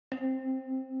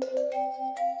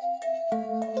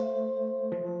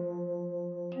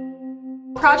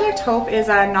Project H.O.P.E is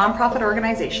a nonprofit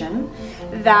organization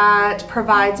that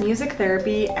provides music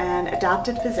therapy and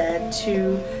adapted phys ed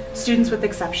to students with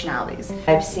exceptionalities.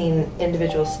 I've seen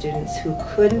individual students who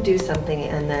couldn't do something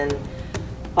and then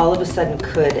all of a sudden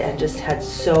could and just had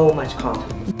so much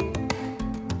confidence.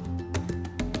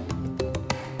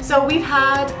 So we've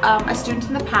had a student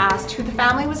in the past who the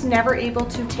family was never able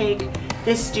to take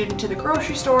this student to the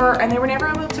grocery store and they were never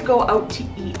able to go out to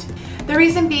eat. The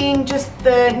reason being just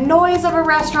the noise of a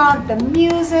restaurant, the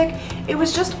music, it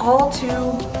was just all too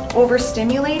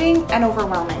overstimulating and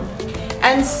overwhelming.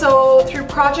 And so through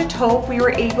Project H.O.P.E we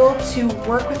were able to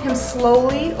work with him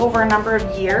slowly over a number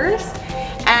of years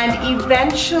and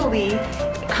eventually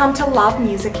come to love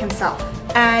music himself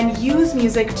and use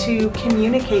music to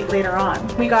communicate later on.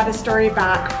 We got a story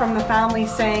back from the family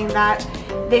saying that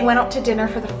they went out to dinner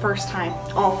for the first time,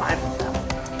 all 5 of them.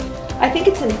 I think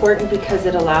it's important because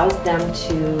it allows them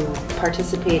to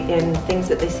participate in things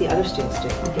that they see other students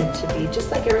doing and to be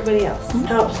just like everybody else. It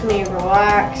helps me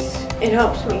relax, it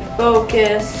helps me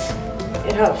focus,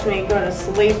 it helps me go to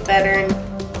sleep better.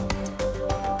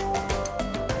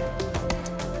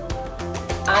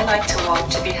 I like to walk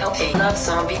to be healthy. Love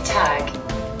zombie tag.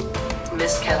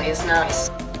 Miss Kelly is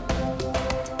nice.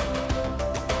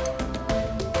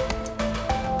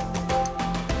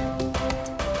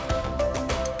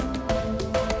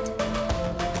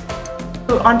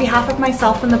 On behalf of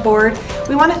myself and the board,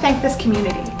 we want to thank this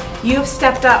community. You've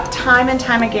stepped up time and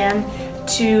time again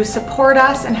to support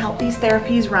us and help these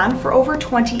therapies run for over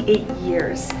 28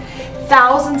 years.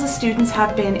 Thousands of students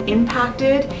have been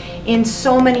impacted in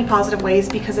so many positive ways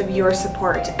because of your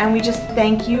support, and we just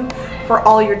thank you for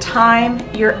all your time,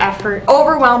 your effort,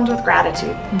 overwhelmed with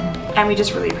gratitude, and we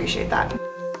just really appreciate that.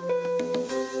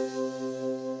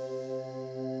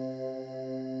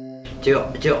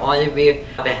 To all of you,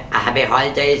 happy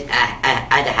holidays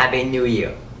and a happy new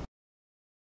year.